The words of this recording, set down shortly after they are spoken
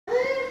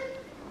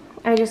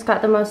I just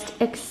got the most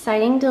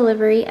exciting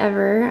delivery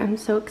ever. I'm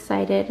so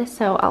excited.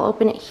 So I'll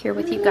open it here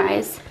with you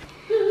guys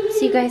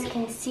so you guys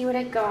can see what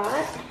I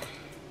got.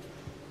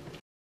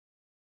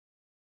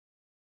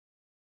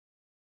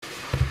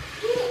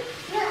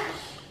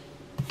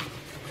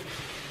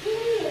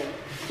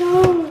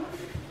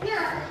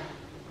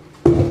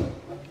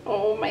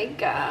 Oh my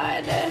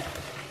god.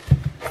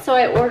 So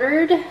I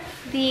ordered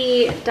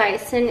the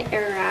Dyson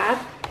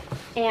Airwrap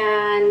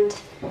and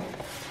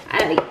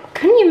I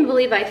couldn't even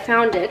believe I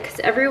found it because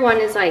everyone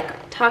is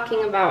like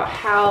talking about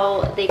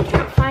how they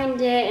can't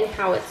find it and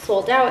how it's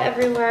sold out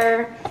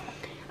everywhere.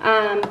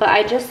 But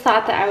I just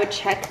thought that I would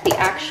check the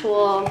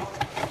actual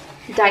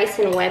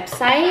Dyson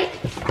website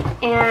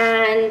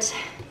and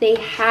they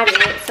had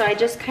it. So I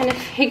just kind of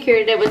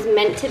figured it was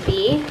meant to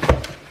be.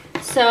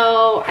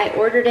 So I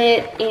ordered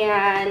it,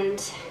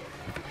 and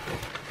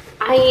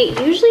I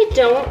usually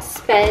don't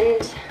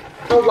spend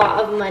a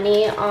lot of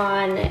money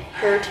on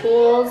hair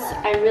tools.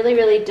 I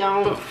really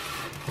don't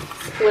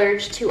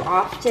splurge too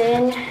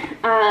often.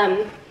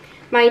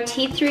 My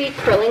T3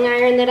 curling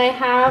iron that I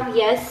have,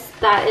 yes,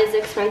 that is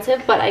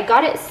expensive, but I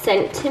got it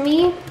sent to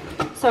me,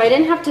 so I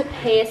didn't have to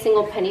pay a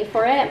single penny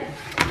for it.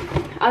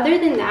 Other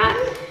than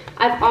that,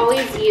 I've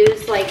always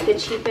used like the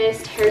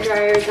cheapest hair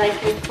dryers I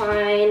can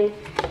find,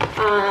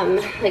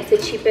 like the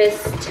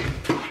cheapest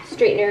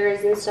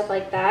straighteners and stuff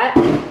like that.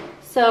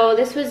 So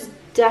this was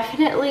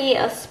definitely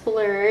a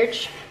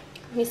splurge.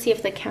 Let me see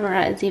if the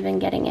camera is even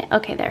getting it.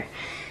 Okay, there.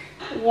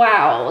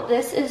 Wow,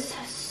 this is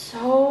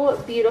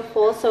so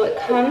beautiful. So it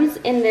comes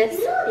in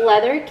this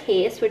leather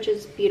case, which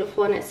is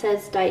beautiful, and it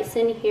says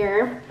Dyson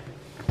here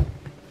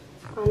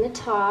on the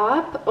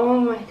top. Oh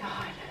my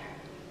god.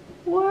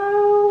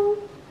 Wow.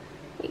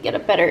 Let me get a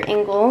better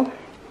angle.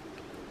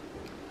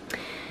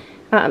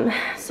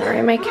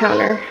 Sorry, my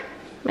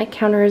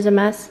counter is a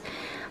mess.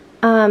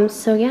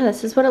 So yeah,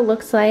 this is what it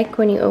looks like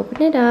when you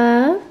open it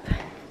up.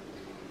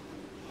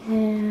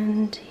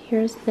 And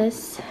here's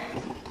this.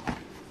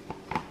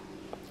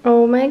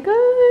 Oh my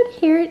god,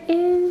 here it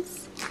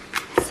is.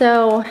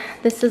 So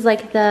this is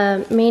like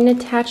the main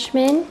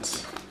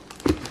attachment.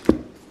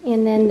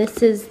 And then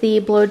this is the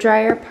blow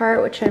dryer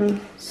part, which I'm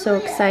so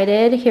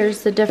excited.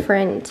 Here's the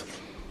different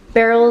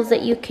barrels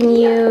that you can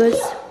use.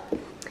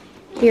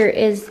 Here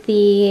is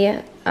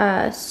the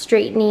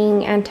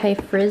straightening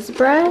anti-frizz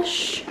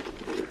brush.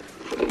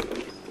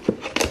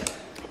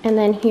 And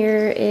then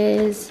here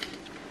is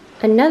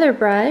another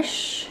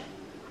brush.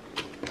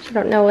 I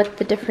don't know what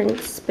the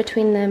difference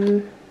between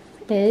them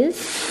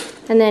is.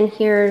 And then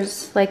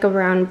here's like a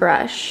round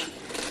brush.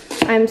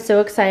 I'm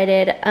so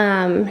excited.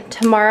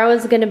 Tomorrow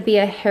is gonna be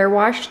a hair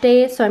wash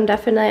day, so I'm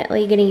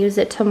definitely gonna use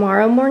it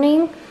tomorrow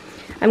morning.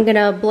 I'm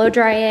gonna blow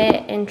dry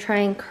it and try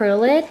and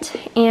curl it,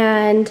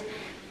 and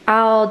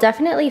I'll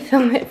definitely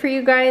film it for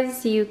you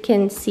guys so you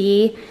can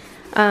see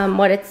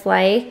what it's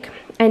like.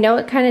 I know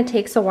it kind of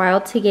takes a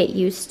while to get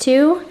used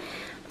to,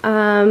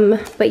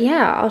 but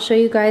yeah, I'll show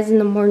you guys in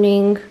the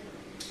morning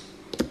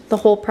the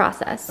whole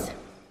process.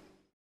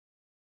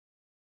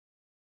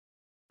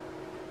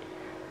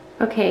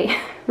 Okay,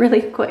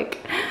 really quick.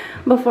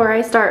 Before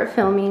I start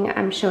filming,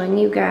 I'm showing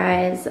you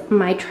guys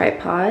my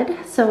tripod.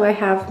 So I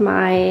have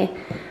my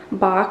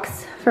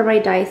box for my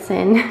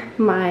Dyson,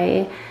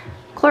 my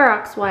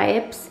Clorox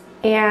wipes,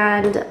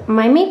 and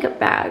my makeup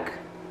bag.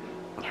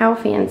 How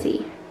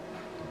fancy.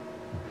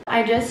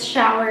 I just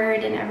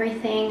showered and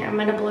everything. I'm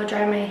gonna blow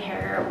dry my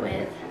hair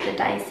with the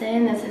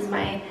Dyson. This is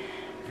my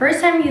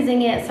first time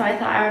using it, so I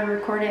thought I would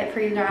record it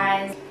for you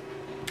guys.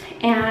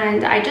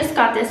 And I just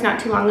got this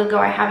not too long ago.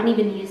 I haven't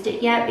even used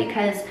it yet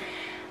because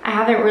I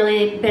haven't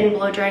really been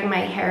blow drying my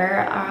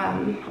hair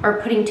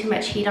or putting too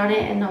much heat on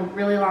it in a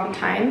really long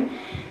time.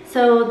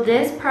 So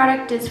this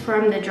product is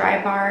from the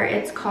Dry Bar.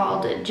 It's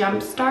called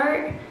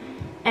Jumpstart,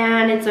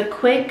 and it's a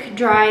quick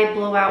dry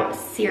blowout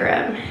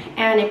serum,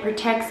 and it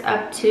protects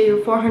up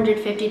to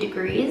 450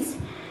 degrees.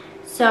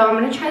 So I'm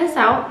gonna try this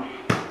out.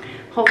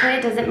 Hopefully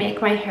it doesn't make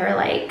my hair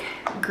like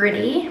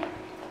gritty,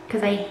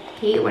 because I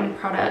hate when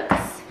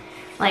products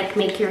like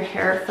make your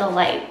hair feel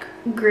like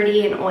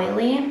gritty and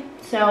oily.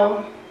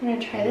 So I'm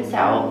gonna try this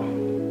out.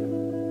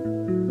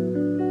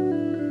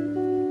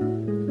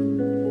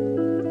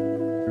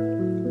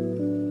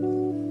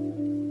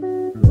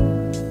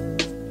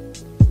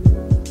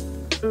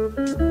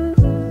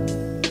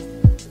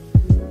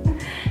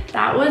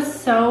 That was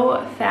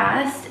so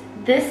fast.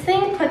 This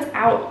thing puts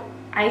out,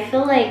 I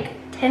feel like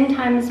 10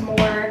 times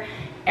more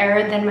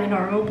air than my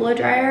normal blow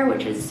dryer,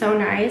 which is so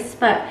nice.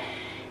 But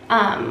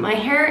my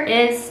hair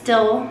is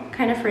still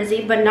kind of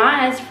frizzy, but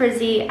not as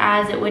frizzy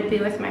as it would be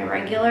with my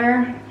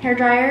regular hair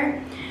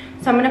dryer.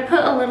 So I'm gonna put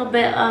a little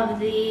bit of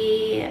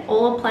the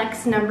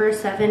Olaplex No.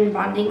 7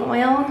 bonding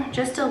oil,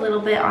 just a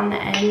little bit on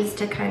the ends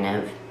to kind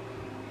of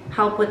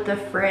help with the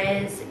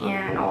frizz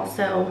and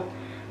also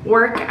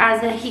work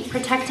as a heat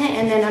protectant.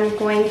 And then I'm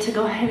going to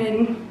go ahead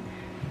and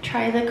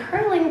try the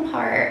curling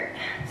part,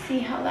 see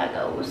how that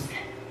goes.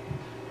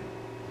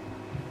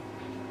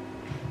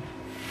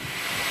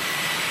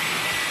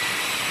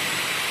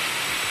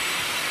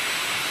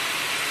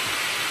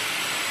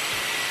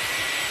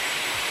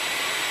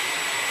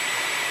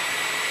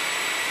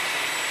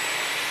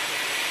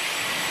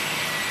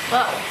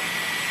 Whoa.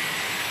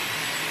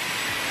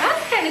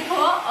 That's kind of cool.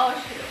 Oh,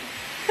 shoot.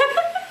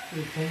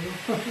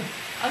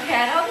 Okay,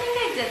 I don't think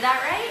I did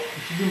that right.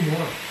 You should do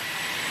more.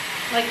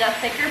 Like a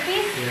thicker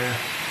piece? Yeah.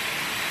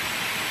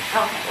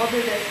 Okay, we'll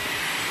do this.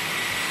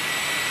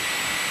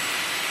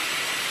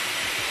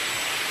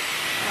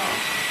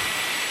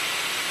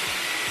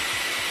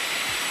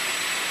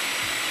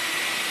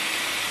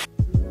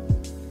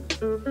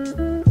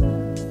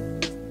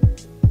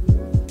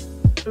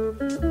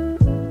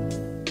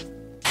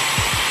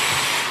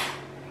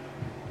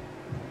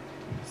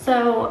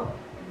 So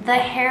the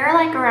hair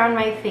like around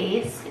my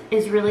face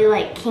is really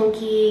like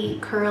kinky,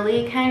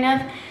 curly kind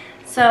of.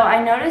 So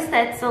I noticed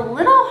that it's a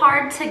little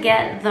hard to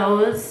get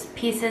those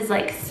pieces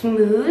like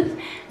smooth.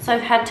 So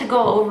I've had to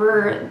go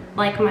over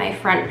like my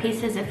front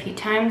pieces a few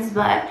times,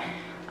 but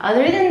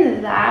other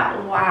than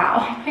that, wow,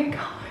 oh my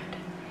God.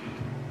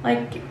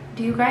 Like,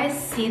 do you guys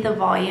see the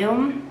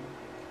volume?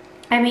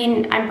 I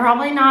mean, I'm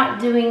probably not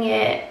doing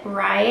it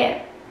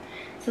right.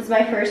 This is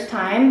my first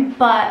time,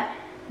 but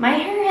my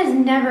hair has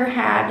never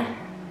had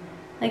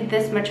like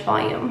this much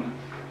volume.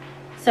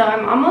 So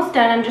I'm almost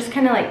done. I'm just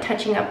kind of like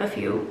touching up a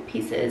few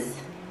pieces.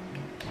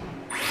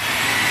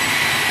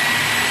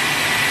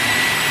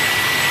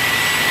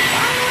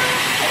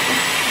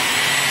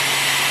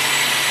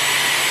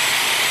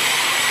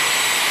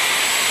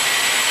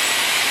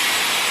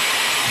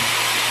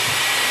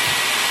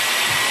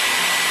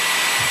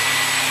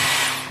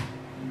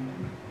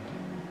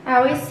 I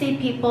always see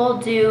people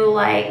do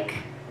like,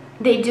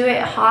 they do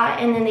it hot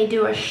and then they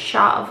do a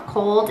shot of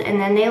cold and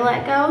then they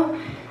let go.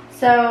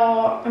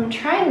 So I'm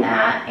trying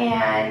that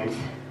and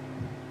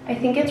I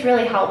think it's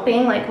really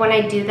helping. Like when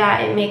I do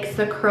that, it makes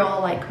the curl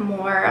like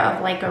more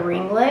of like a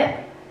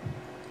ringlet.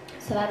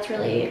 So that's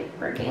really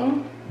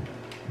working.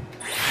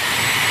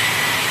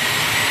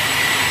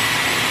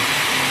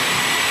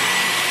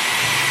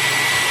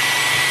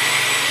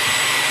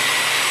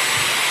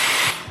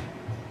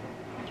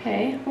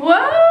 Okay,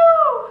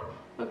 whoa!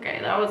 Okay,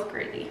 that was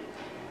crazy.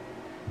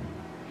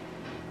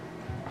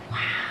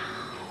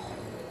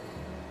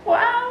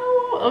 Wow.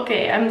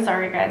 Okay, I'm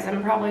sorry guys,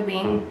 I'm probably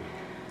being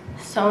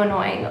so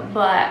annoying,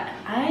 but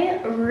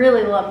I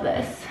really love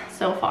this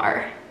so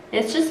far.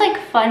 It's just like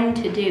fun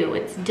to do.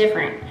 It's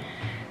different.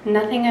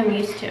 Nothing I'm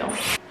used to. All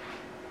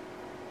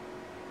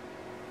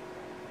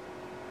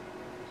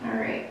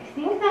right, I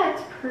think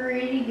that's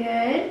pretty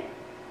good.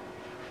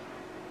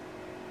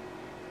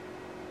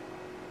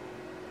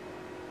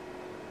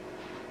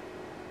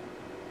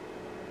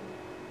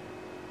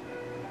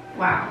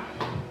 Wow.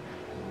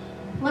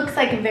 Looks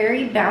like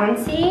very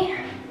bouncy.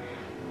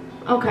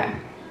 Okay.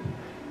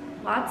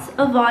 Lots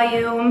of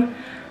volume.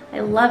 I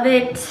love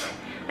it.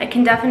 I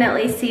can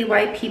definitely see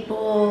why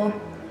people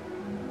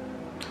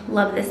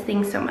love this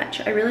thing so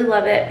much. I really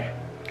love it.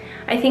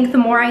 I think the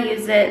more I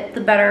use it,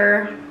 the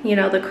better, you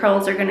know, the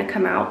curls are gonna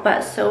come out.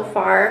 But so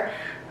far,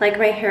 like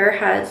my hair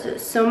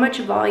has so much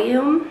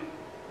volume.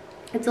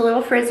 It's a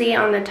little frizzy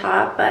on the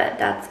top, but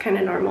that's kind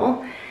of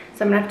normal.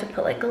 So I'm gonna have to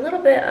put like a little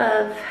bit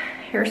of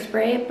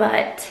hairspray,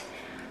 but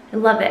I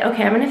love it.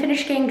 Okay, I'm gonna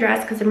finish getting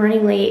dressed because I'm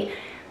running late.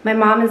 My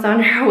mom is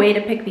on her way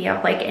to pick me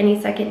up like any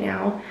second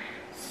now.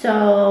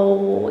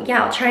 So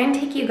yeah, I'll try and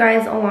take you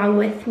guys along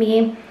with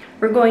me.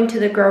 We're going to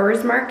the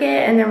growers market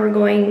and then we're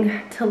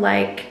going to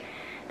like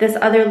this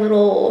other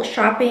little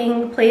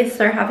shopping place.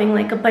 They're having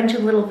like a bunch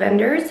of little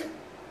vendors.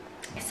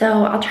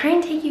 So I'll try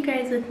and take you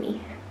guys with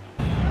me.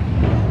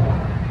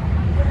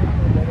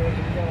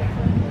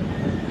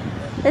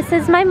 This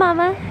is my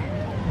mama.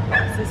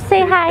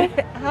 Say hi.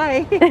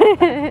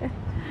 Hi.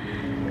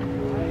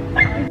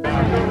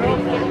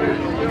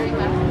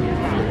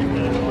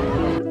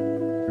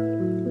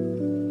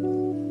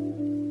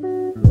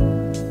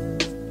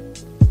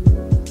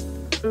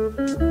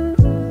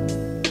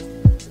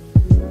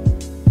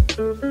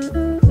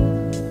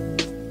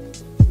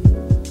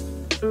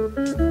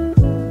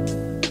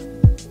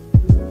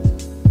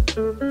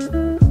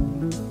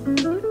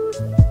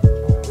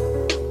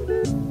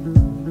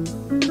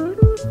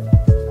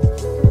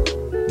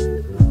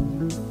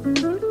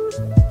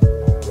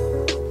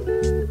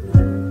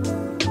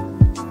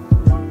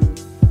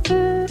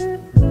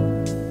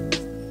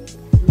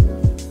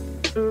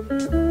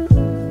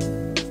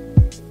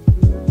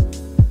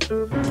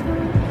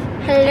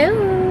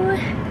 Hello,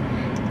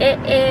 it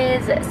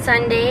is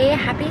Sunday.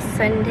 Happy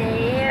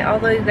Sunday,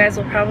 although you guys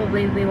will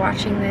probably be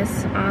watching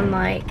this on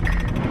like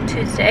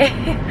Tuesday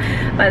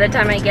by the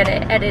time I get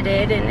it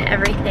edited and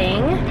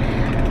everything.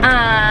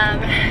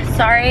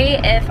 Sorry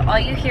if all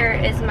you hear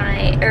is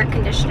my air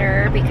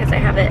conditioner because I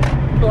have it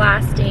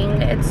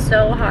blasting. It's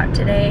so hot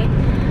today.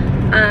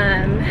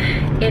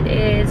 It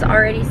is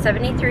already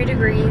 73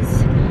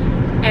 degrees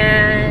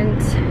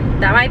and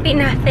that might be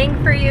nothing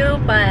for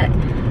you, but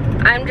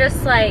I'm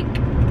just like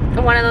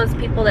one of those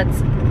people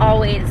that's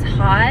always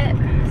hot.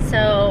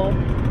 So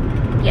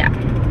yeah,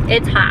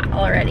 it's hot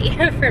already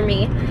for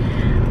me.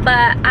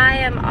 But I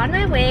am on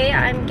my way.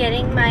 I'm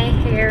getting my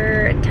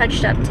hair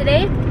touched up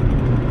today.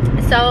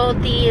 So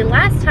the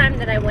last time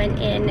that I went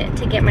in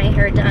to get my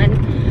hair done,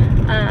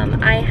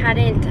 I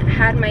hadn't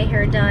had my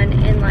hair done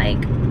in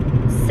like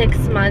 6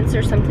 months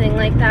or something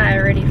like that. I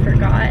already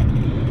forgot.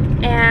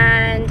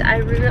 And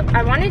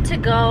I wanted to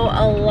go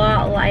a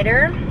lot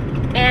lighter,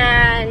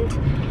 and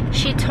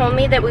she told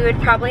me that we would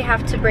probably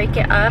have to break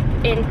it up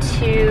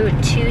into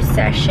 2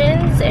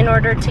 sessions in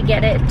order to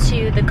get it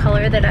to the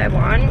color that I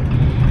want,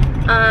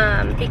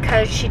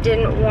 because she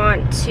didn't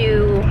want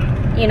to,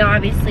 you know,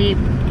 obviously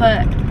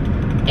put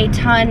a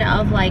ton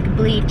of like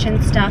bleach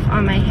and stuff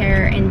on my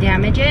hair and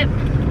damage it.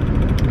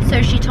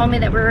 So she told me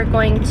that we were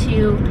going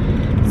to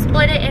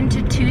split it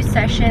into 2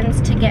 sessions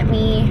to get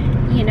me,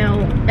 you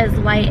know, as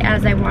light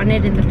as I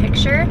wanted in the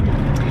picture.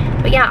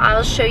 But yeah,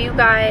 I'll show you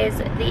guys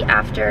the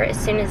after as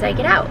soon as I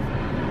get out.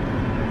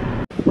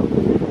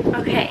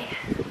 Okay,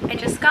 I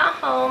just got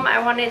home. I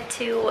wanted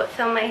to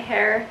film my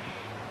hair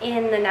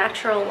in the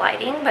natural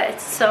lighting, but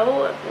it's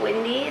so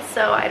windy,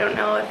 so I don't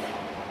know if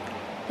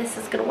this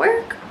is gonna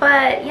work.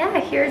 But yeah,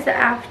 here's the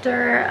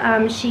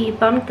after. She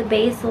bumped the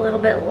base a little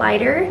bit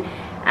lighter,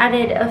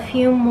 added a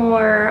few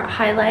more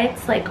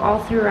highlights like all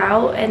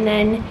throughout, and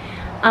then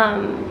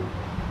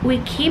we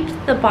keep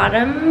the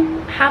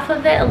bottom half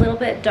of it a little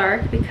bit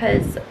dark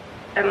because,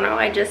 I don't know,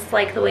 I just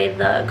like the way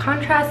the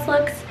contrast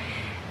looks.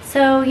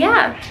 So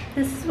yeah,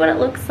 this is what it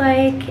looks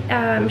like.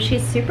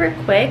 She's super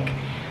quick.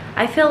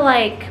 I feel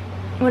like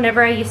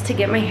whenever I used to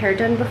get my hair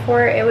done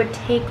before, it would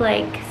take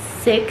like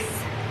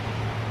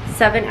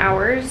 6-7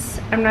 hours.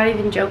 I'm not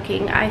even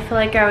joking. I feel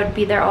like I would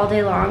be there all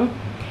day long,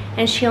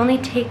 and she only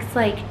takes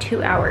like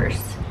 2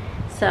 hours.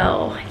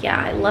 So yeah,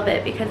 I love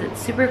it because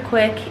it's super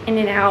quick, in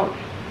and out.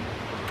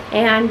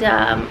 And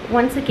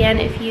once again,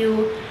 if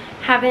you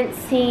haven't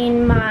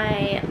seen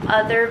my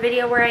other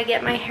video where I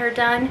get my hair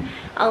done,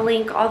 I'll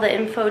link all the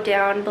info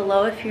down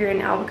below if you're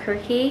in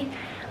Albuquerque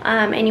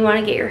and you want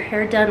to get your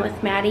hair done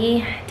with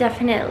Maddie.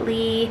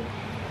 Definitely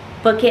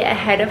book it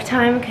ahead of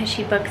time because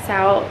she books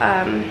out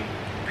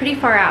pretty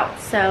far out.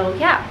 So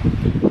yeah,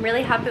 I'm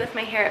really happy with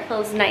my hair. It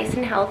feels nice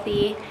and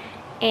healthy,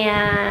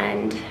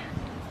 and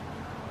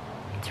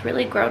it's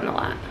really grown a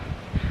lot.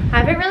 I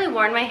haven't really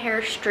worn my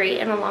hair straight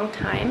in a long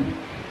time,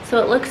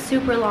 so it looks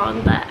super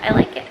long, but I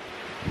like it.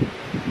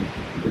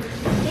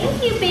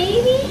 Thank you,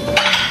 baby.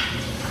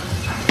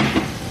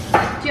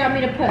 Do you want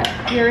me to put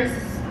yours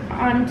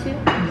on too?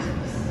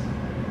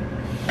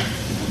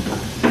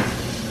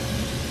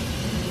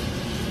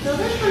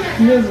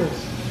 Nizzles.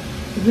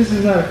 This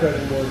is not a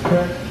cutting board,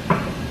 correct?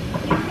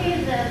 You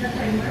say the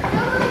cutting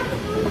board.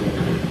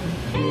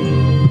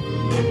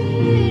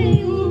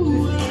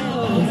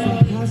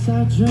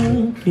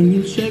 Can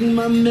you check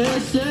my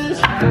message?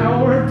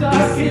 Now we're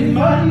talking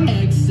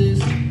money.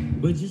 Exes,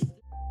 but just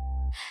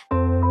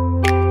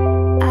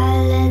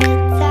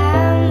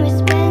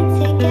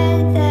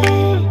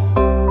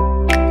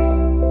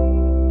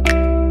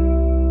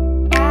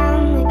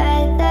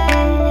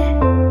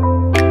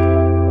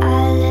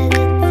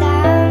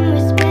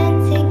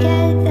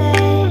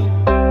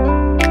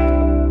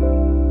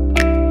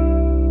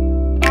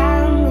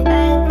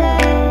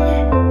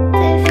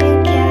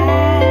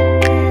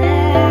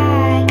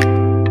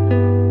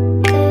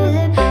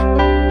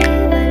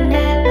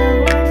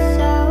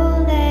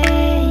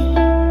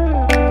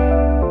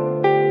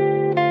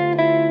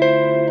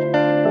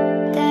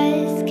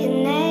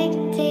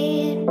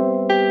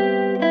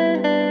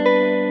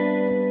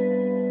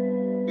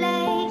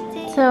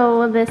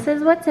So this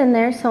is what's in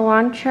there: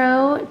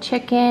 cilantro,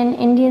 chicken,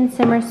 Indian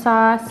simmer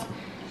sauce,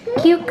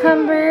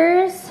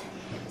 cucumbers,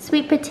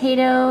 sweet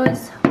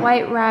potatoes,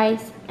 white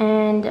rice,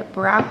 and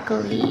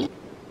broccoli.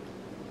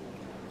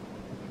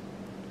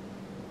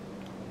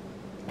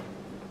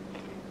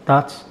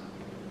 Thoughts?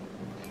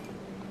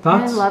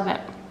 I love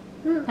it.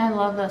 I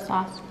love the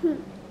sauce.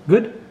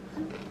 Good?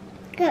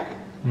 Good.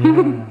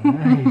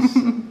 Nice.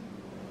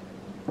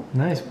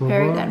 Nice, boo.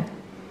 Very good.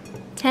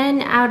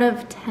 10 out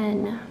of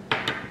 10.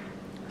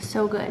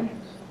 So good.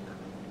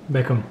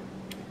 Beckham.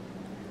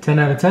 10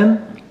 out of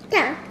 10?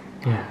 Yeah.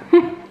 Yeah.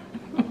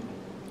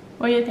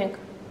 What do you think?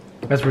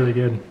 That's really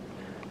good.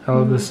 I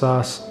love this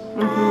sauce.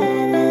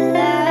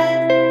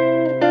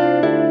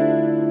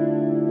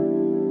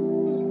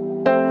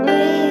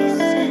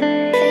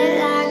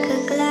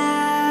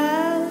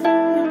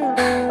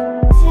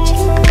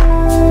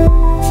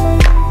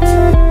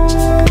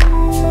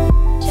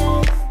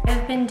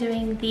 I've been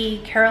doing the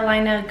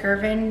Carolina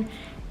Girvan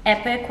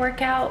Epic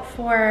workout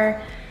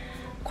for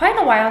quite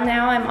a while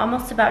now. I'm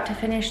almost about to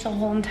finish the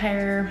whole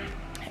entire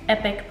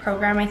Epic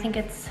program. I think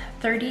it's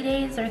 30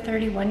 days or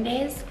 31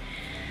 days.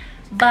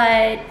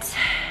 But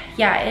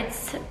yeah,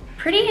 it's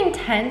pretty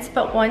intense,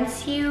 but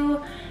once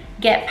you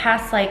get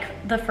past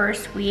like the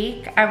first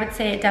week, I would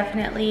say it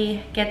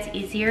definitely gets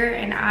easier,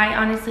 and I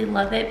honestly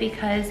love it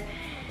because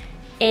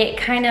it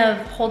kind of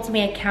holds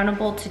me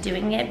accountable to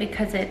doing it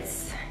because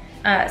it's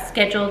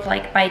scheduled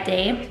like by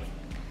day.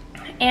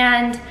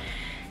 And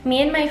me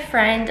and my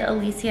friend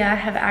Alicia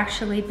have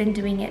actually been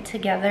doing it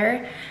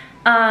together.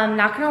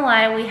 Not gonna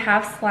lie, we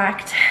have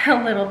slacked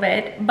a little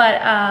bit,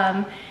 but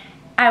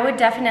I would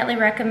definitely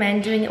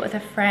recommend doing it with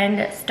a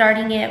friend,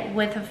 starting it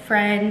with a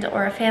friend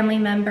or a family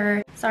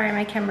member. Sorry,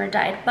 my camera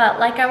died. But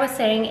like I was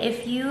saying,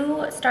 if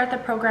you start the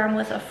program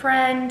with a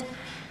friend,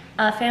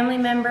 a family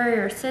member,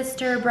 your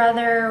sister,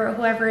 brother, or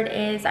whoever it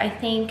is, I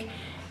think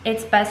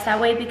it's best that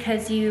way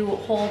because you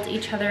hold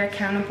each other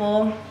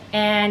accountable,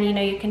 and you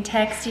know, you can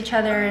text each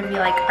other and be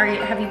like,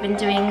 have you been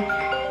doing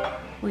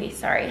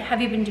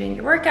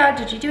your workout?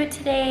 Did you do it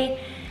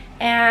today?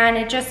 And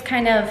it just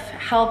kind of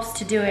helps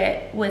to do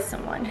it with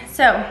someone.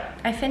 So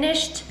I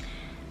finished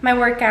my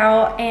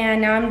workout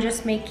and now I'm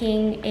just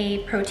making a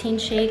protein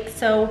shake.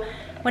 So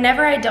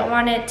whenever I don't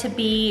want it to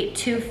be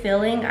too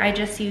filling, I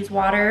just use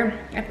water.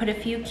 I put a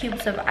few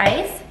cubes of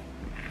ice,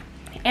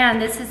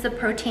 and this is the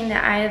protein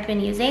that I have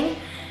been using.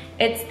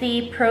 It's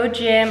the Pro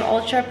Gym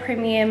Ultra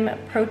Premium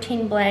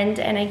Protein Blend,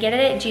 and I get it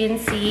at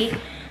GNC.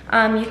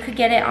 You could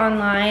get it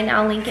online.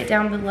 I'll link it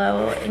down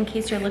below in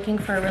case you're looking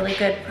for a really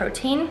good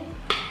protein.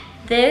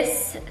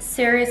 This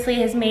seriously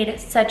has made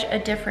such a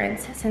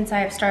difference since I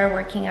have started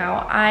working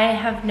out. I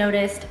have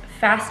noticed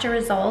faster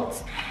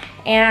results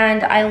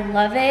and I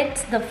love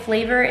it. The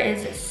flavor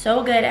is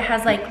so good. It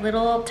has like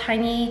little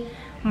tiny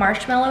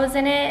marshmallows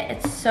in it.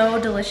 It's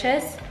so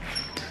delicious.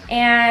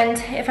 And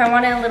if I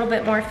want it a little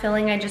bit more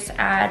filling, I just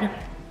add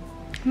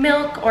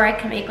milk, or I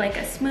can make like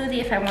a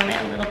smoothie if I want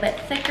it a little bit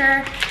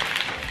thicker.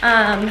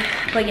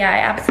 But yeah, I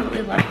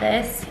absolutely love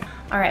this.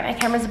 All right, my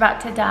camera's about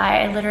to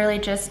die. I literally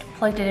just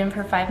plugged it in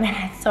for 5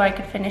 minutes so I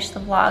could finish the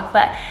vlog.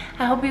 But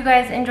I hope you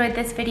guys enjoyed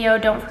this video.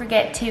 Don't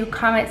forget to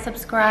comment,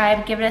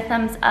 subscribe, give it a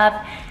thumbs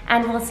up,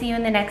 and we'll see you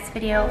in the next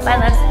video. Bye,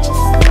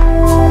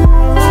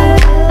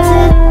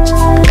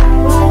 loves.